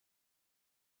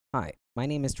Hi, my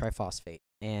name is Triphosphate,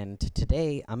 and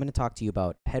today I'm going to talk to you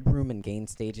about headroom and gain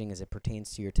staging as it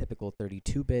pertains to your typical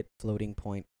 32-bit floating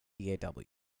point DAW.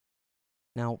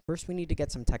 Now, first we need to get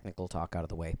some technical talk out of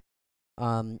the way.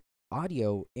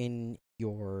 Audio in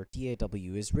your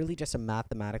DAW is really just a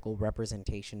mathematical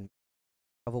representation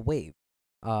of a wave,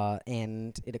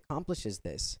 and it accomplishes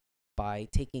this by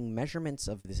taking measurements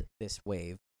of this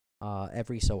wave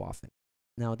every so often.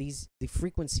 Now, the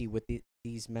frequency with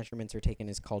these measurements are taken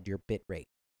is called your bit rate.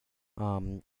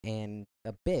 And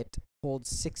a bit holds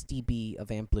 6 dB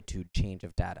of amplitude change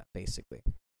of data, basically.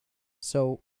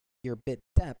 So your bit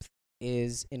depth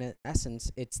is, in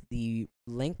essence, it's the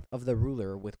length of the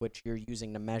ruler with which you're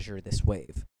using to measure this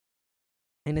wave.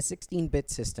 In a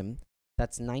 16-bit system,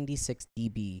 that's 96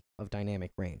 dB of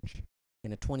dynamic range.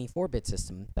 In a 24-bit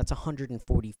system, that's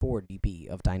 144 dB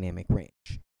of dynamic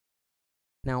range.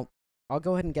 Now, I'll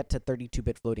go ahead and get to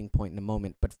 32-bit floating point in a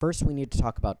moment, but first we need to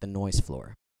talk about the noise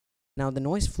floor. Now, the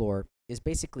noise floor is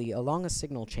basically along a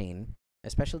signal chain,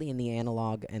 especially in the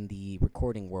analog and the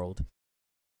recording world.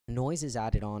 Noise is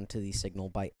added on to the signal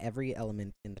by every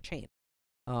element in the chain,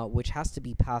 which has to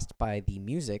be passed by the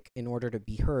music in order to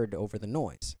be heard over the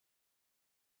noise.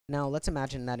 Now, let's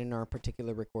imagine that in our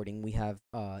particular recording, we have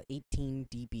 18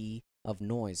 dB of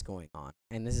noise going on,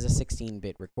 and this is a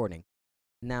 16-bit recording.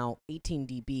 Now, 18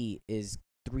 dB is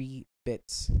 3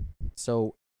 bits,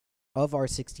 so of our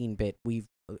 16-bit,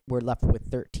 we're left with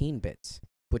 13 bits,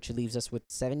 which leaves us with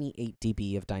 78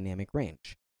 dB of dynamic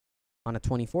range. On a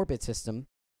 24-bit system,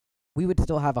 we would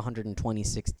still have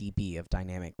 126 dB of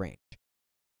dynamic range.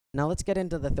 Now, let's get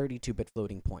into the 32-bit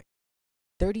floating point.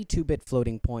 32-bit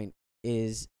floating point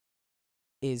is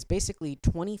basically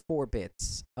 24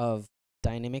 bits of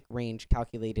dynamic range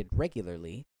calculated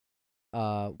regularly,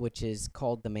 which is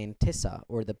called the mantissa,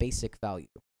 or the basic value.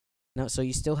 Now, so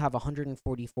you still have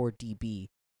 144 dB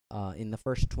in the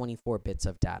first 24 bits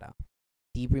of data.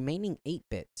 The remaining 8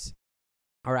 bits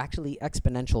are actually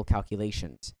exponential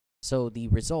calculations, so the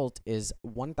result is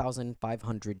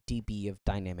 1,500 dB of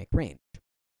dynamic range.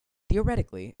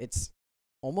 Theoretically, it's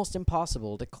almost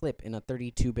impossible to clip in a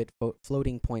 32-bit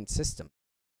floating point system.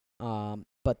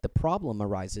 But the problem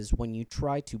arises when you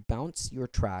try to bounce your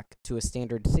track to a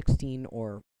standard 16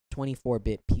 or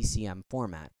 24-bit PCM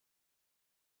format.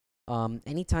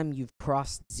 Anytime you've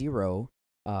crossed 0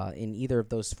 in either of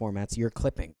those formats, you're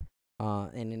clipping.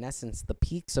 And in essence, the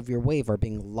peaks of your wave are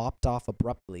being lopped off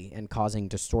abruptly and causing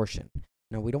distortion.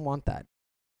 Now, we don't want that.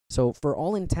 So for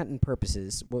all intent and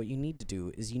purposes, what you need to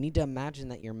do is you need to imagine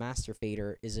that your master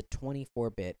fader is a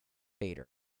 24-bit fader.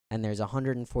 And there's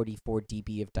 144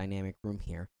 dB of dynamic room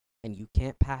here, and you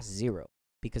can't pass 0,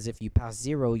 because if you pass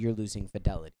 0, you're losing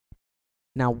fidelity.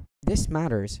 Now, this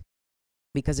matters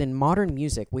because in modern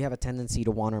music, we have a tendency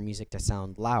to want our music to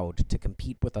sound loud to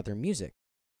compete with other music.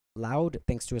 Loud,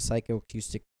 thanks to a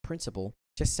psychoacoustic principle,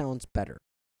 just sounds better.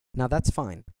 Now, that's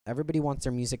fine. Everybody wants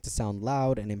their music to sound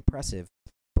loud and impressive,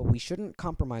 but we shouldn't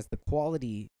compromise the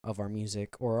quality of our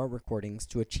music or our recordings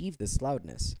to achieve this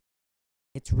loudness.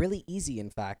 It's really easy, in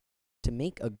fact, to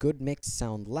make a good mix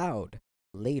sound loud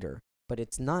later, but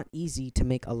it's not easy to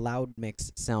make a loud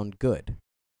mix sound good.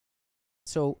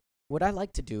 So what I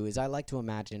like to do is I like to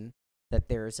imagine that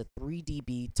there is a 3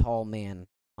 dB tall man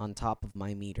on top of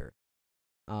my meter.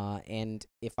 And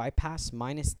if I pass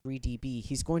minus 3 dB,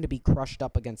 he's going to be crushed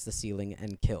up against the ceiling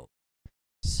and killed.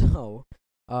 So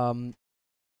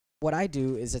what I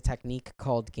do is a technique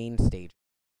called gain staging.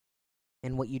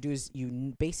 And what you do is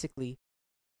you basically,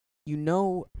 you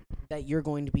know that you're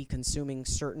going to be consuming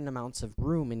certain amounts of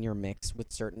room in your mix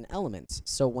with certain elements.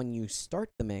 So when you start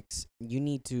the mix, you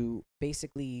need to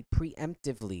basically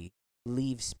preemptively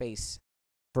leave space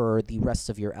for the rest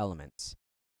of your elements.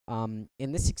 In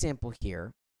this example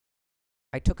here,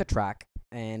 I took a track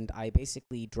and I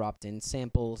basically dropped in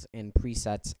samples and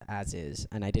presets as is,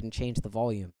 and I didn't change the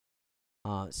volume.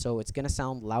 So it's going to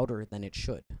sound louder than it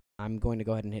should. I'm going to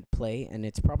go ahead and hit play, and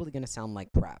it's probably going to sound like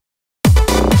crap.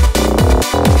 Now,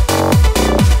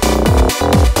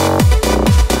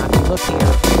 if you look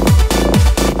here,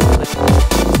 it's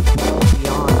well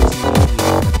beyond 2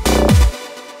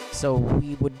 dB. So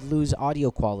we would lose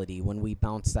audio quality when we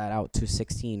bounce that out to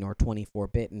 16 or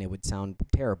 24-bit, and it would sound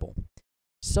terrible.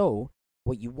 So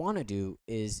what you want to do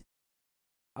is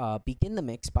begin the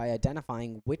mix by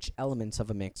identifying which elements of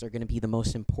a mix are going to be the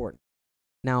most important.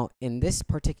 Now, in this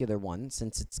particular one,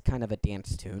 since it's kind of a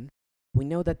dance tune, we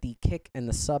know that the kick and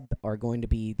the sub are going to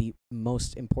be the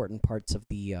most important parts of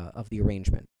the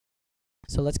arrangement.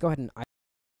 So let's go ahead and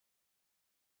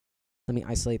let me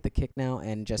isolate the kick now,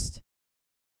 and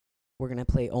we're going to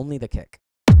play only the kick.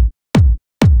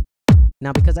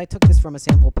 Now, because I took this from a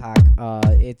sample pack,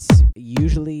 it's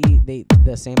usually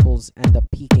the samples end up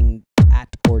peaking at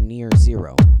or near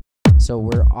 0. So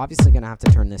we're obviously going to have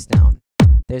to turn this down.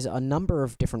 There's a number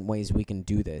of different ways we can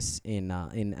do this in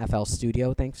FL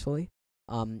Studio, thankfully.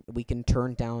 We can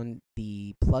turn down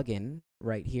the plugin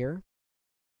right here,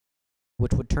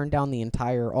 which would turn down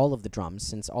all of the drums,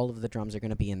 since all of the drums are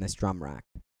going to be in this drum rack.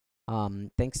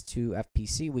 Thanks to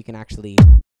FPC, we can actually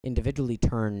individually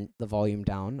turn the volume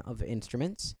down of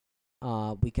instruments.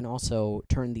 We can also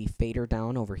turn the fader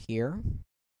down over here.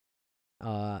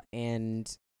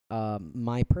 And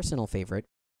my personal favorite,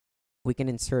 we can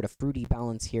insert a fruity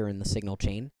balance here in the signal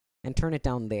chain and turn it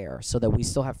down there so that we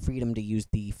still have freedom to use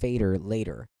the fader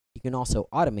later. You can also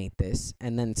automate this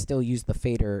and then still use the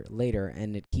fader later,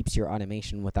 and it keeps your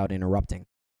automation without interrupting.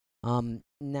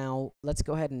 Now, let's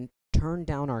go ahead and turn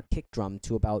down our kick drum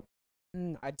to about,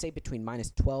 I'd say between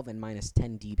 -12 and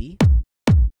 -10 dB.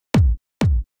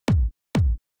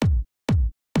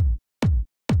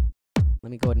 Let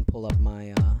me go ahead and pull up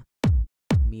my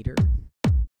meter.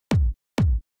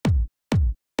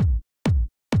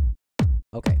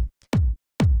 Okay.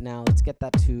 Now let's get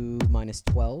that to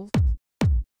 -12.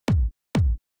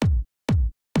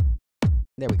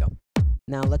 There we go.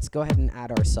 Now let's go ahead and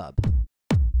add our sub.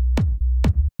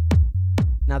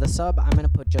 Now the sub, I'm going to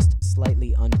put just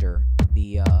slightly under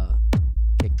the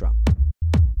kick drum.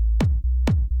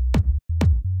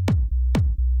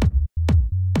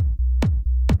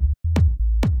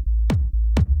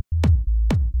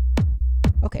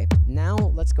 Okay, now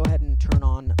let's go ahead and turn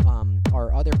on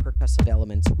our other percussive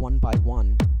elements one by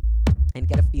one and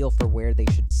get a feel for where they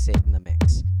should sit in the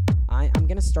mix. I'm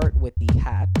going to start with the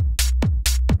hat.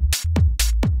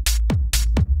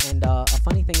 And a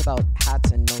funny thing about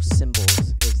hats and most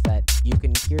cymbals is that you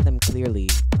can hear them clearly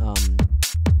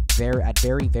at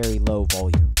very, very low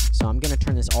volumes. So I'm going to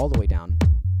turn this all the way down,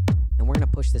 and we're going to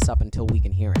push this up until we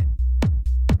can hear it.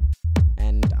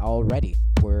 And already,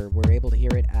 we're able to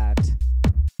hear it at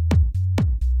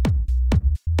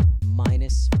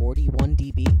 -41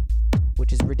 dB,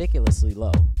 which is ridiculously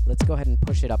low. Let's go ahead and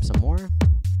push it up some more.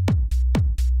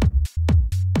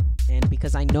 And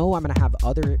because I know I'm going to have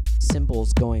other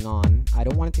cymbals going on, I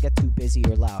don't want it to get too busy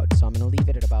or loud, so I'm going to leave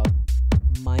it at about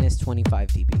 -25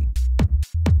 dB.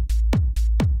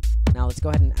 Now let's go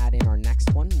ahead and add in our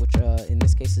next one, which in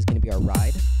this case is going to be our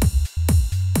ride.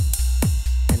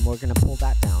 And we're going to pull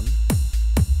that down.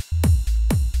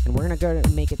 And we're going to go to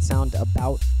make it sound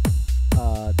about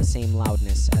the same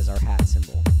loudness as our hat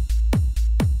cymbal.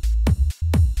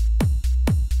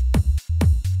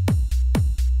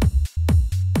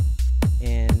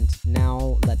 And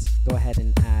now let's go ahead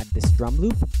and add this drum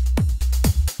loop.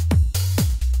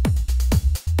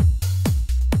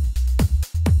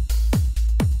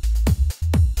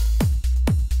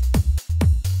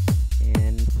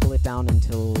 And pull it down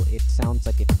until it sounds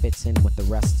like it fits in with the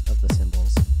rest of the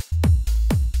cymbals.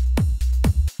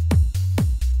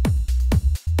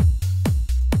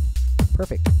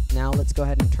 Perfect. Now let's go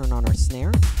ahead and turn on our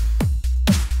snare.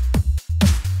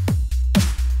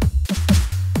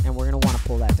 And we're going to want to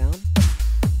pull that down.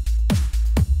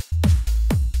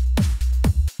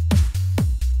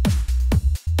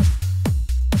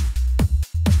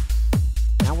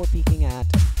 Now we're peaking at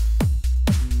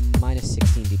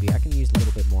 -16 dB. I can use a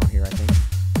little bit more here, I think.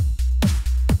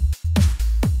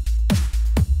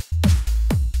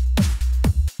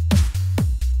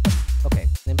 Okay,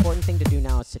 the important thing to do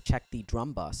now is to check the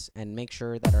drum bus and make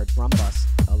sure that our drum bus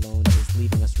alone is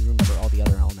leaving us room for all the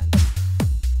other elements.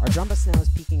 Our drum bus now is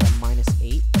peaking at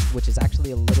 -8, which is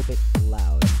actually a little bit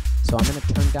loud. So I'm going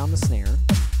to turn down the snare.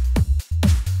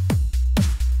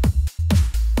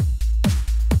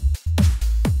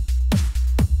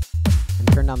 And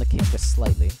turn down the kick just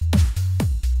slightly.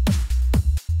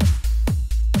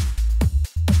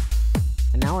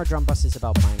 And now our drum bus is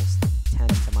about -10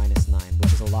 to -9,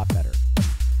 which is a lot better.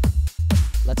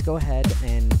 Let's go ahead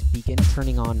and begin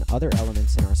turning on other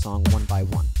elements in our song one by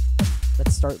one.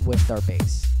 Let's start with our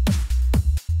bass.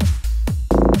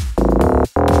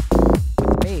 With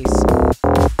the bass,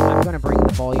 I'm going to bring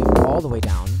the volume all the way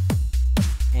down,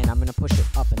 and I'm going to push it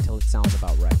up until it sounds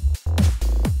about right.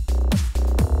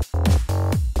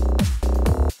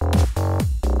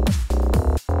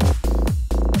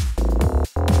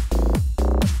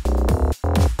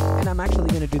 And I'm actually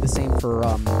going to do the same for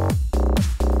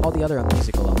all the other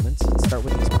musical elements. Let's start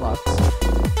with these plucks.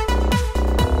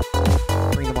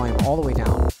 Bring the volume all the way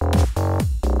down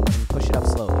and push it up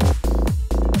slowly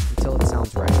until it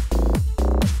sounds right.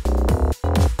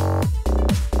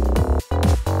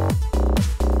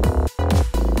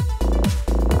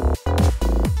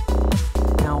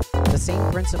 Now, the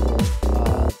same principle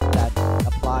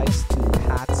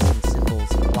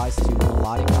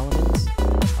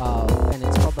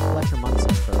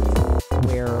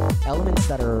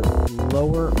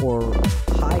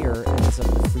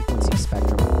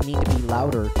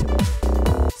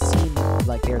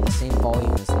they're the same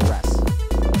volume as the rest.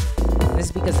 And this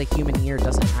is because the human ear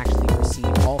doesn't actually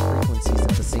perceive all frequencies at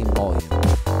the same volume.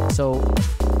 So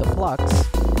the plucks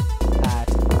at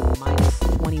minus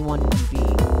 21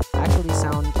 dB actually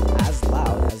sound as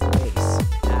loud as the bass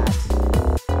at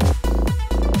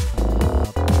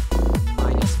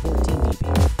minus 14 dB.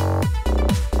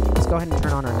 Let's go ahead and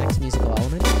turn on our next musical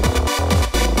element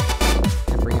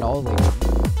and bring it all the way down.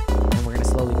 And we're going to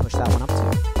slowly push that one up too.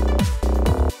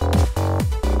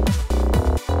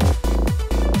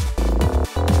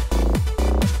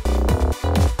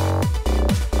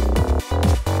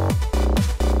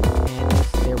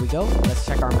 Go. Let's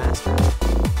check our master.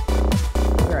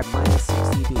 We're at minus 6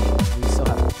 dB. We still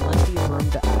have plenty of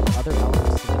room to add other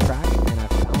elements to the track, and I've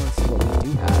balanced what we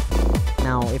do have.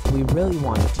 Now, if we really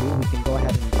wanted to, we can go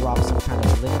ahead and drop some kind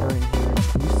of limiter in here and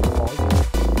boost the volume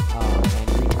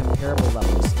and reach comparable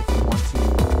levels if you want to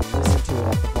listen to it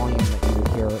at the volume that you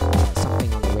would hear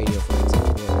something on the radio, for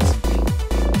example, or a CD.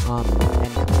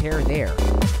 And compare there,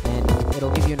 and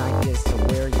it'll give you an idea as to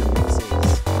where your mix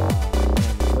is.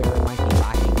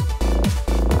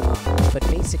 But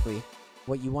basically,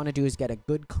 what you want to do is get a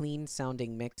good, clean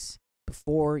sounding mix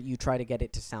before you try to get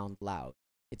it to sound loud.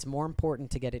 It's more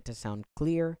important to get it to sound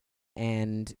clear,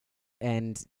 and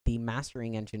the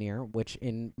mastering engineer, which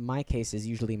in my case is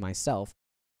usually myself,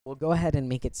 will go ahead and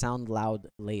make it sound loud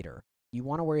later. You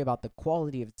want to worry about the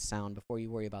quality of the sound before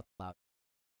you worry about the loud.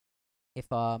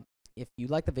 If you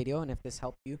like the video and if this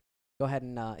helped you, go ahead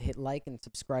and hit like and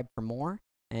subscribe for more.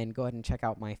 And go ahead and check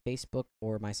out my Facebook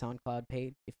or my SoundCloud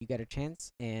page if you get a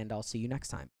chance, and I'll see you next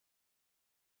time.